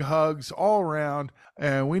of big hugs all around.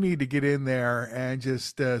 And we need to get in there and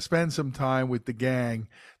just spend some time with the gang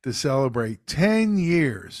to celebrate 10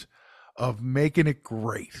 years of making it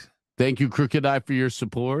great. Thank you, Crooked Eye, for your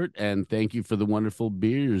support, and thank you for the wonderful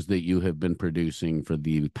beers that you have been producing for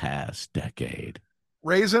the past decade.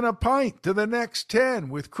 Raising a pint to the next 10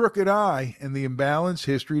 with Crooked Eye and the Imbalanced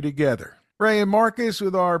History Together. Ray and Marcus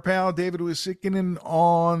with our pal David Uosikkinen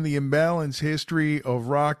on the Imbalanced History of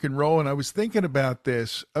Rock and Roll. And I was thinking about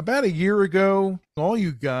this about a year ago. All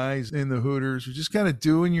you guys in the Hooters were just kind of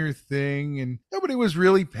doing your thing, and nobody was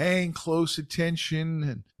really paying close attention,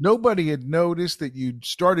 and nobody had noticed that you'd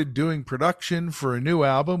started doing production for a new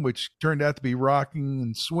album, which turned out to be Rocking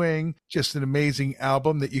and Swing. Just an amazing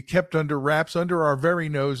album that you kept under wraps under our very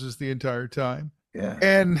noses the entire time. Yeah.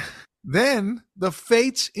 And then the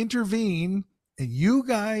fates intervene, and you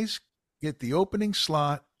guys get the opening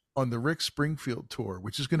slot on the Rick Springfield tour,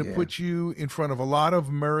 which is going to put you in front of a lot of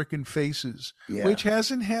American faces, which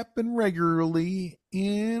hasn't happened regularly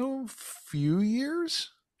in a few years.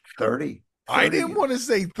 30. I didn't want to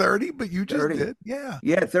say 30, but you just 30. did. Yeah.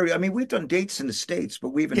 Yeah, 30. I mean, we've done dates in the States, but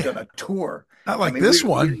we haven't done a tour. Not like this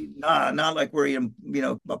one. Not like we're in,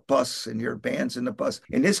 a bus and your band's in the bus.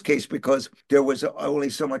 In this case, because there was only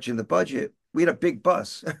so much in the budget, we had a big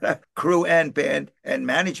bus. Crew and band and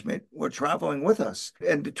management were traveling with us.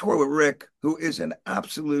 And the tour with Rick, who is an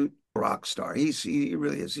absolute rock star. He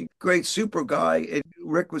really is. He's a great, super guy. And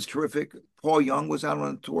Rick was terrific. Paul Young was out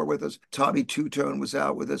on the tour with us. Tommy Two-Tone was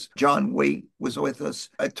out with us. John Waite was with us.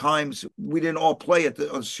 At times, we didn't all play at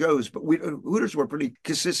the shows, but Hooters were pretty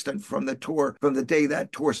consistent from the tour, from the day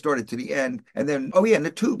that tour started to the end. And then, and the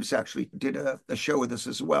Tubes actually did a show with us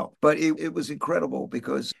as well. But it was incredible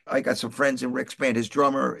because I got some friends in Rick's band. His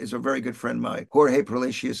drummer is a very good friend of mine, Jorge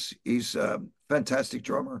Perlicius. He's fantastic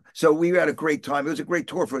drummer. So we had a great time. It was a great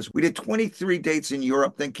tour for us. We did 23 dates in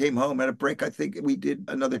Europe, then came home at a break. I think we did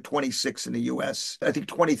another 26 in the U.S. I think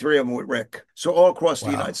 23 of them with Rick. So all across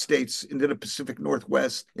the United States, into the Pacific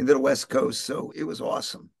Northwest, into the West Coast. So it was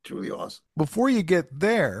awesome, truly awesome. Before you get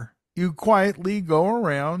there, you quietly go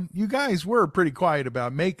around. You guys were pretty quiet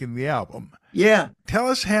about making the album. Yeah. Tell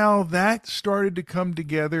us how that started to come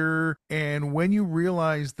together and when you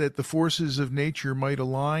realized that the forces of nature might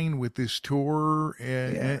align with this tour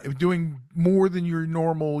and doing more than your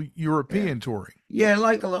normal European touring. Yeah,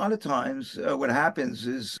 like a lot of times what happens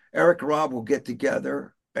is Eric and Rob will get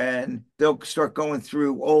together and they'll start going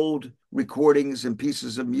through old recordings and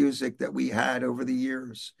pieces of music that we had over the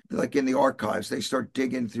years, like in the archives. They start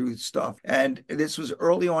digging through stuff. And this was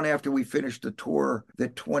early on after we finished the tour, the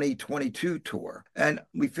 2022 tour. And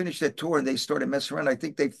we finished that tour and they started messing around. I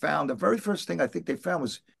think they found, the very first thing I think they found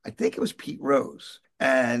was, I think it was Pete Rose.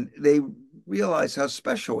 And they realize how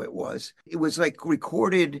special it was. It was like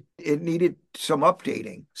recorded, it needed some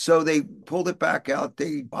updating. So they pulled it back out.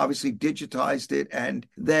 They obviously digitized it. And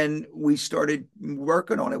then we started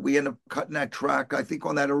working on it. We ended up cutting that track. I think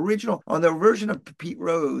on the version of Pete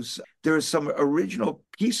Rose, there's some original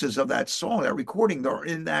pieces of that song, that recording, that are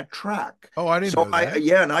in that track. Oh, I didn't know that.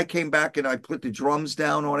 Yeah, and I came back and I put the drums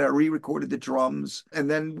down on it. I re-recorded the drums, and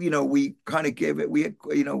then we kind of gave it.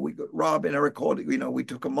 Rob and Eric called it. We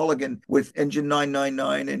took a mulligan with Engine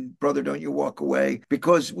 999 and Brother Don't You Walk Away,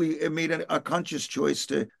 because we made a conscious choice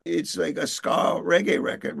to. It's like a ska reggae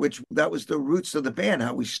record, which that was the roots of the band,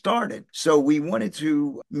 how we started. So we wanted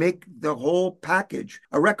to make the whole package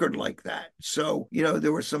a record like that. So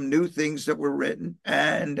there were some new things that were written,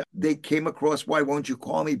 and they came across Why Won't You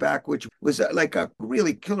Call Me Back, which was like a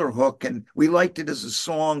really killer hook, and we liked it as a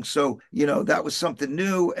song. So that was something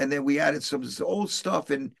new, and then we added some old stuff,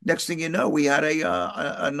 and next thing you know, we had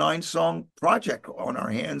a 9-song project on our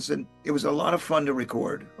hands, and it was a lot of fun to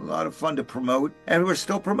record, a lot of fun to promote, and we're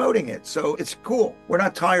still promoting it. So it's cool. We're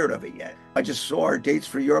not tired of it yet. I just saw our dates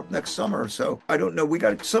for Europe next summer. So I don't know. We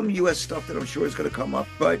got some U.S. stuff that I'm sure is going to come up,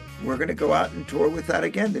 but we're going to go out and tour with that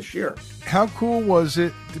again this year. How cool was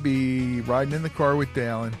it to be riding in the car with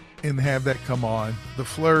Dallin and have that come on? The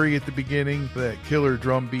flurry at the beginning, that killer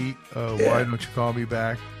drum beat, Why Don't You Call Me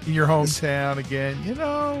Back, in your hometown again,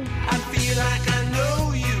 I feel like I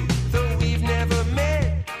know you, though we've never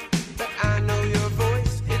met, but I know your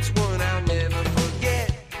voice, it's one I'll never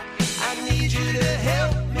forget. I need you to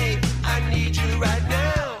help me, I need you right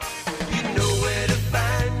now. You know where to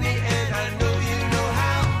find me, and I know you know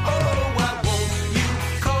how. Oh, why won't you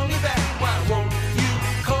call me back? Why won't you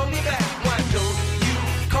call me back? Why don't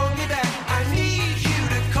you call me back? I need you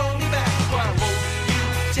to call me back. Why won't you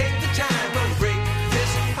take the time and break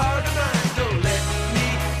this heart of mine? Don't let me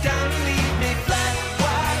down and leave me flat.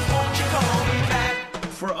 Why won't you call me back?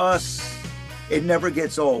 For us, it never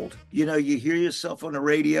gets old. You hear yourself on the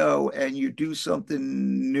radio and you do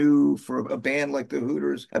something new for a band like the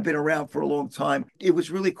Hooters. I've been around for a long time. It was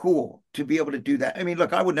really cool to be able to do that. I mean,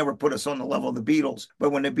 look, I would never put us on the level of the Beatles,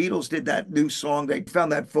 but when the Beatles did that new song, they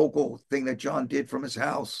found that vocal thing that John did from his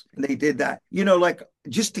house, and they did that. Like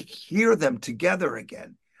just to hear them together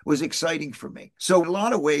again was exciting for me. So in a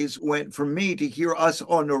lot of ways, for me to hear us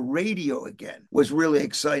on the radio again was really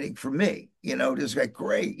exciting for me. Just like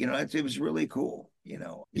great. It was really cool.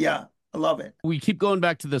 Yeah, I love it. We keep going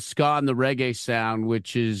back to the ska and the reggae sound,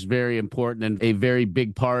 which is very important and a very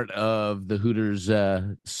big part of the Hooters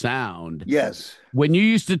sound. Yes. When you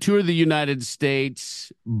used to tour the United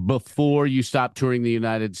States, before you stopped touring the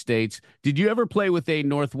United States, did you ever play with a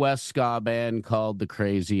Northwest ska band called the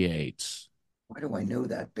Crazy Eights? Why do I know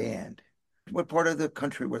that band? What part of the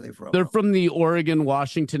country were they from? They're from the Oregon,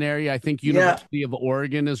 Washington area. I think University of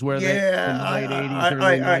Oregon is where they in the late 80s,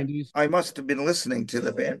 early 90s. I must have been listening to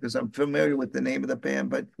the band because I'm familiar with the name of the band,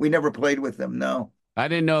 but we never played with them, no. I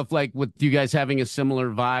didn't know if, like, with you guys having a similar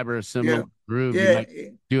vibe or a similar groove, you might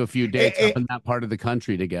do a few dates up in that part of the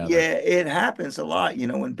country together. Yeah, it happens a lot,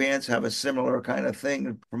 when bands have a similar kind of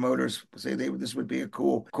thing. Promoters say this would be a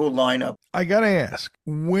cool lineup. I got to ask,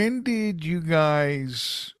 when did you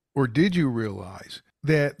guys, or did you realize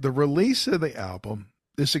that the release of the album,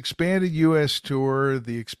 this expanded U.S. tour,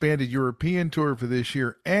 the expanded European tour for this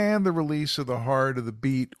year, and the release of The Heart of the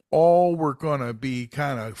Beat, all were going to be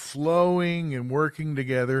kind of flowing and working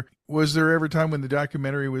together? Was there ever a time when the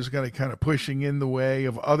documentary was going to kind of pushing in the way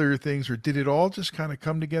of other things, or did it all just kind of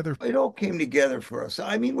come together? It all came together for us.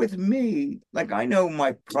 I mean, with me, like, I know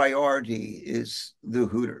my priority is the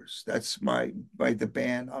Hooters. That's the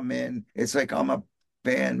band I'm in. It's like I'm a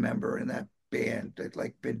band member in that band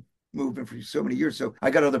that been moving for so many years. So I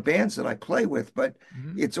got other bands that I play with, but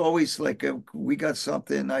it's always like we got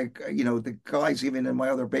something. The guys even in my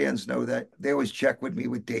other bands know that. They always check with me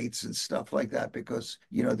with dates and stuff like that because,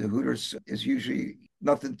 the Hooters is usually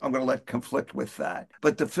nothing I'm going to let conflict with that.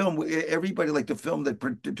 But the film, everybody liked the film. The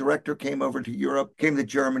director came over to Europe, came to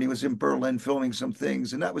Germany, was in Berlin filming some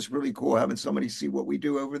things. And that was really cool having somebody see what we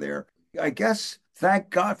do over there. I guess,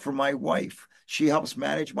 thank God for my wife. She helps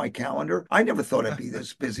manage my calendar. I never thought I'd be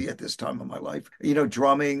this busy at this time of my life.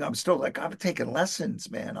 Drumming, I'm still I'm taking lessons,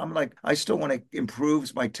 man. I'm I still want to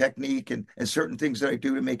improve my technique and certain things that I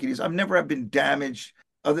do to make it easy. I've never been damaged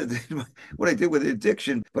other than what I did with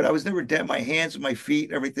addiction, but I was never damaged. My hands, my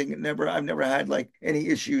feet, everything. I've never had any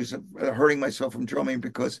issues of hurting myself from drumming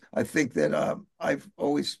because I think that I've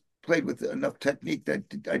always played with enough technique that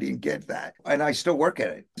I didn't get that. And I still work at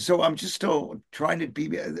it. So I'm just still trying to be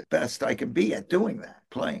the best I can be at doing that,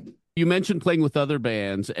 playing. You mentioned playing with other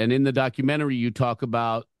bands, and in the documentary, you talk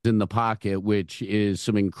about In the Pocket, which is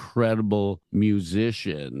some incredible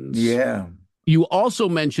musicians. Yeah. You also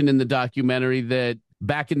mentioned in the documentary that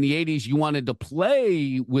back in the 80s, you wanted to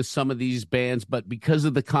play with some of these bands, but because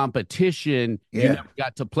of the competition, you never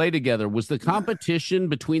got to play together. Was the competition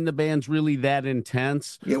between the bands really that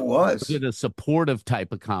intense? It was. Was it a supportive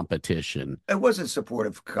type of competition? It wasn't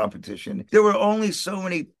supportive competition. There were only so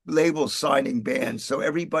many labels signing bands, so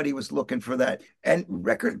everybody was looking for that. And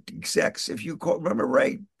record execs, if you remember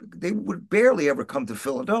right, they would barely ever come to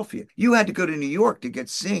Philadelphia. You had to go to New York to get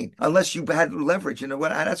seen, unless you had leverage. And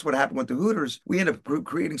that's what happened with the Hooters. We ended up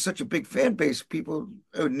creating such a big fan base. People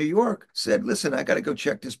in New York said, listen, I got to go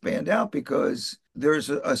check this band out because there's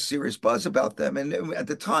a serious buzz about them. And at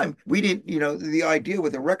the time, we didn't, the idea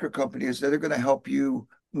with a record company is that they're going to help you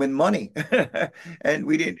win money. And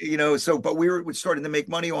we didn't, but we were starting to make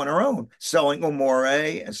money on our own, selling Amore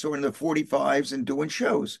and sorting the 45s and doing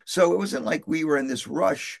shows. So it wasn't like we were in this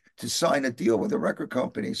rush to sign a deal with a record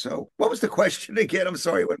company. So what was the question again? I'm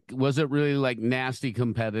sorry. Was it really like nasty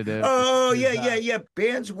competitive? Oh, yeah.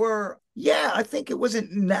 Bands were, I think it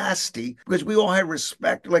wasn't nasty because we all had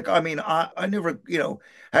respect. Like, I mean, I never,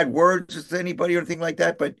 had words with anybody or anything like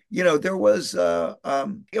that. But, there was, I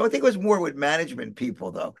think it was more with management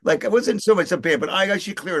people, though. Like, it wasn't so much a band, but I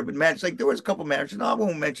should clear it. But like, there was a couple managers, and I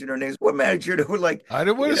won't mention their names. What manager who like, I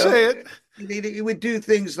didn't want to say it. They would do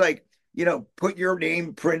things like, put your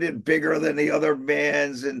name printed bigger than the other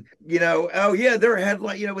man's and, oh yeah, their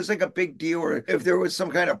headline, it was like a big deal. Or if there was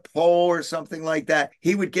some kind of poll or something like that,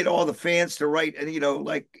 he would get all the fans to write and,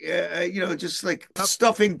 just like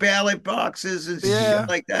stuffing ballot boxes and shit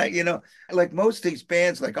like that, like most of these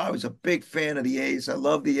bands, like I was a big fan of the A's. I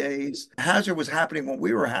love the A's. Hazard was happening when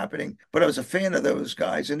we were happening, but I was a fan of those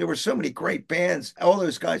guys. And there were so many great bands, all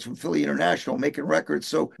those guys from Philly International making records.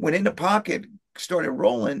 So when In the Pocket started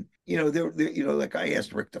rolling, like I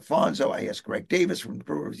asked Rick DeFonso, I asked Greg Davis from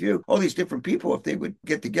Brew Review, all these different people if they would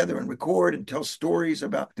get together and record and tell stories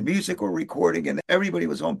about the music we're recording, and everybody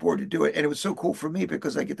was on board to do it. And it was so cool for me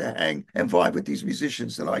because I get to hang and vibe with these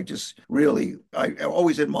musicians that I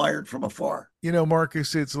always admired from afar.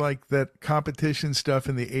 Marcus, it's like that competition stuff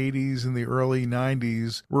in the 80s and the early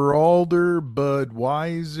 90s. We're older, but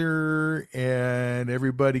wiser, and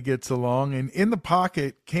everybody gets along. And In the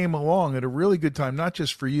Pocket came along at a really good time, not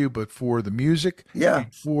just for you, but for the music,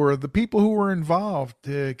 for the people who were involved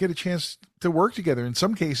to get a chance to work together, in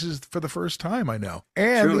some cases for the first time, I know.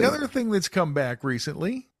 And Truly. The other thing that's come back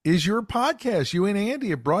recently is your podcast. You and Andy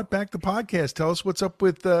have brought back the podcast. Tell us what's up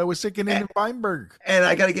with Uosikkinen and Weinberg. And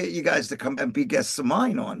I got to get you guys to come and be guests of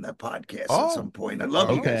mine on that podcast at some point. I'd love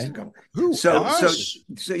you guys to come. Who? So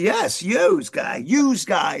yes, you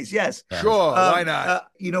guys, yes. Sure, why not?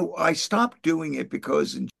 I stopped doing it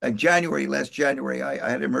because in last January, I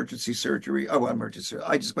had emergency surgery. I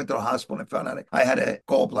just went to the hospital and found out I had a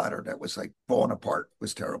gallbladder that was like falling apart. It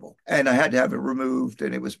was terrible. And I had to have it removed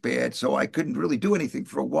and it was bad. So I couldn't really do anything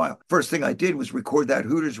for a while. First thing I did was record that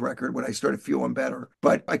Hooters record when I started feeling better,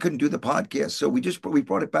 but I couldn't do the podcast. So we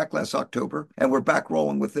brought it back last October and we're back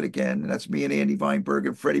rolling with it again. And that's me and Andy Weinberg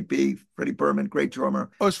and Freddie Berman, great drummer.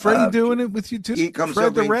 Oh, is Freddie doing it with you too? He comes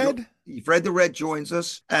Fred the Red? Fred the Red joins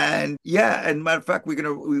us. And matter of fact, we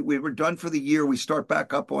were done for the year. We start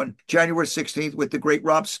back up on January 16th with the great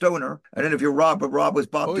Rob Stoner. I don't know if you're Rob, but Rob was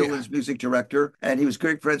Bob Dylan's music director. And he was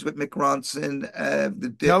great friends with Mick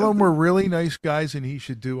Ronson. Tell him we're really nice guys and he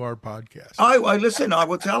should do our podcast. I listen, I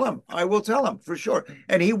will tell him for sure.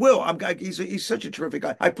 And he will. He's such a terrific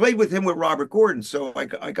guy. I played with him with Robert Gordon. So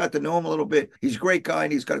I got to know him a little bit. He's a great guy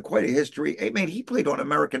and he's got quite a history. Hey, man, he played on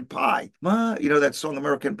American Pie. That song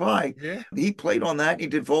American Pie. Yeah. He played on that. He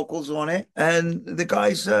did vocals on it. And the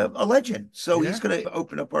guy's a legend. So he's going to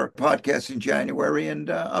open up our podcast in January. And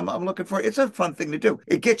I'm looking for it. It's a fun thing to do.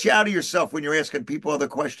 It gets you out of yourself when you're asking people other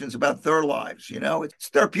questions about their lives. It's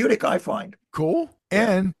therapeutic, I find. Cool.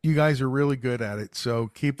 And you guys are really good at it. So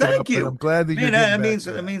keep that up. Thank you. I'm glad that you're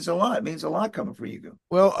it means a lot. It means a lot coming from you.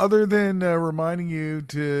 Well, other than reminding you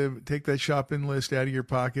to take that shopping list out of your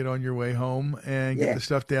pocket on your way home and get the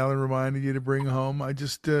stuff Dallin reminded you to bring home, I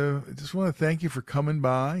just want to thank you for coming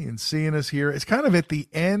by and seeing us here. It's kind of at the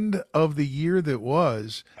end of the year that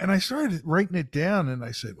was. And I started writing it down and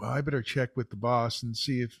I said, well, I better check with the boss and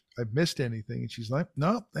see if I've missed anything. And she's like,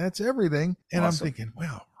 no, that's everything. And awesome. I'm thinking,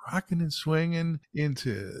 wow. rocking and swinging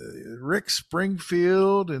into Rick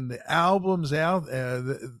Springfield and the album's out,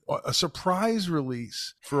 a surprise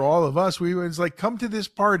release for all of us. We was like, come to this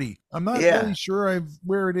party. I'm not really sure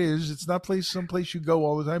where it is. It's not someplace you go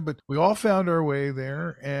all the time, but we all found our way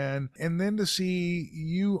there. And then to see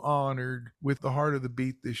you honored with the Heart of the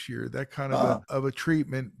Beat this year, that kind of a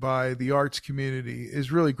treatment by the arts community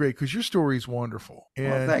is really great, because your story is wonderful.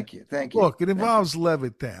 And thank you. Look, it involves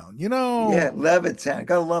Levittown, Yeah, Levittown.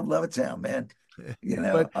 Gotta love Levittown, man.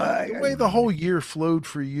 But the way the whole year flowed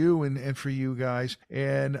for you and for you guys,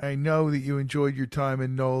 and I know that you enjoyed your time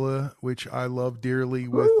in NOLA, which I love dearly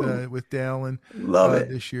with Dallin. Love it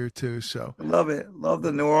this year too. So love it. Love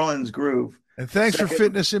the New Orleans groove. And thanks for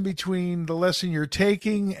fitting us in between the lesson you're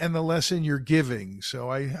taking and the lesson you're giving. So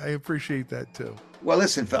I appreciate that too. Well,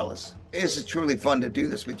 listen, fellas, it's truly fun to do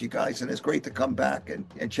this with you guys, and it's great to come back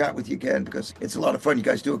and chat with you again, because it's a lot of fun. You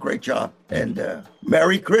guys do a great job. And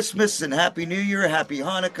Merry Christmas and Happy New Year, Happy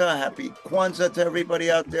Hanukkah, Happy Kwanzaa to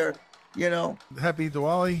everybody out there. Happy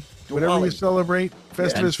Diwali, whatever you celebrate.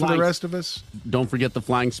 Festivus for the rest of us. Don't forget the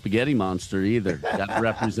Flying Spaghetti Monster either. Got to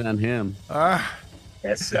represent him.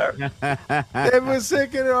 Yes, sir. Dave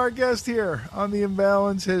Uosikkinen, our guest here on the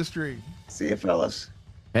Imbalanced History. See you, fellas.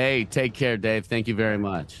 Hey, take care, Dave. Thank you very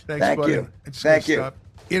much. Thanks, Thank buddy. you. Thank you. Stop.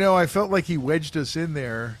 I felt like he wedged us in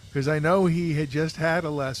there, because I know he had just had a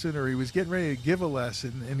lesson, or he was getting ready to give a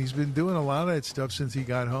lesson, and he's been doing a lot of that stuff since he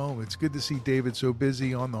got home. It's good to see David so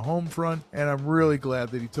busy on the home front, and I'm really glad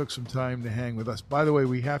that he took some time to hang with us. By the way,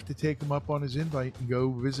 we have to take him up on his invite and go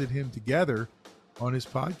visit him together on his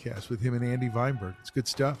podcast with him and Andy Weinberg. It's good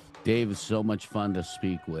stuff. Dave is so much fun to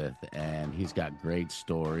speak with, and he's got great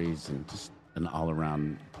stories and just an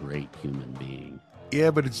all-around great human being.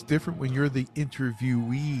 Yeah, but it's different when you're the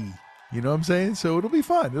interviewee. You know what I'm saying? So it'll be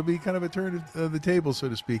fun. It'll be kind of a turn of the table, so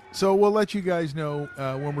to speak. So we'll let you guys know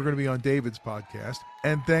when we're going to be on David's podcast.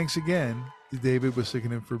 And thanks again to David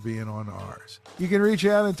Uosikkinen for being on ours. You can reach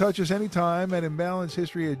out and touch us anytime at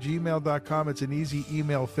imbalancedhistory@gmail.com. It's an easy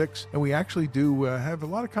email fix. And we actually do have a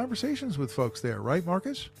lot of conversations with folks there, right,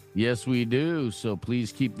 Marcus? Yes, we do. So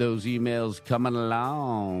please keep those emails coming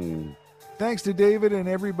along. Thanks to David and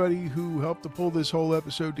everybody who helped to pull this whole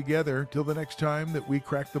episode together. Till the next time that we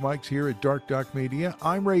crack the mics here at Dark Doc Media,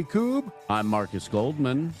 I'm Ray Koob. I'm Marcus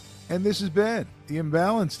Goldman. And this has been the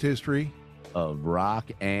Imbalanced History of Rock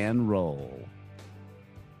and Roll.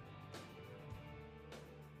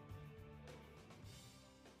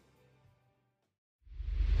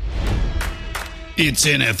 It's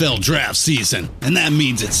NFL draft season, and that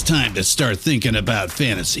means it's time to start thinking about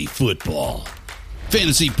fantasy football.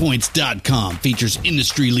 FantasyPoints.com features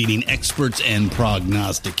industry-leading experts and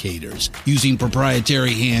prognosticators using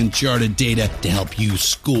proprietary hand-charted data to help you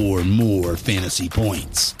score more fantasy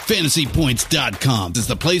points. FantasyPoints.com is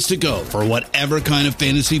the place to go for whatever kind of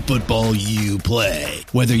fantasy football you play.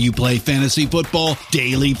 Whether you play fantasy football,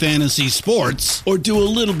 daily fantasy sports, or do a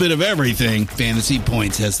little bit of everything, Fantasy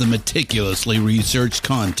Points has the meticulously researched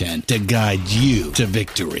content to guide you to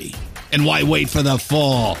victory. And why wait for the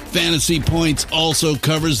fall? Fantasy Points also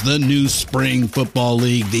covers the new spring football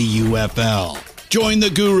league, the UFL. Join the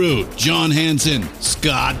guru, John Hansen,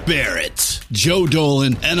 Scott Barrett, Joe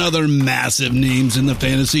Dolan, and other massive names in the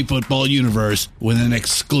fantasy football universe with an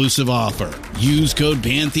exclusive offer. Use code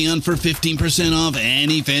Pantheon for 15% off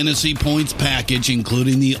any Fantasy Points package,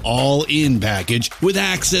 including the all-in package, with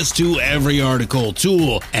access to every article,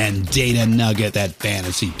 tool, and data nugget that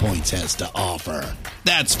Fantasy Points has to offer.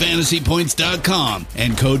 That's FantasyPoints.com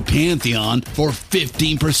and code Pantheon for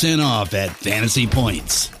 15% off at Fantasy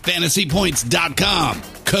Points. FantasyPoints.com,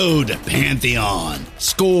 code Pantheon.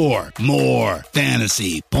 Score more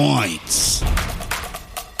fantasy points.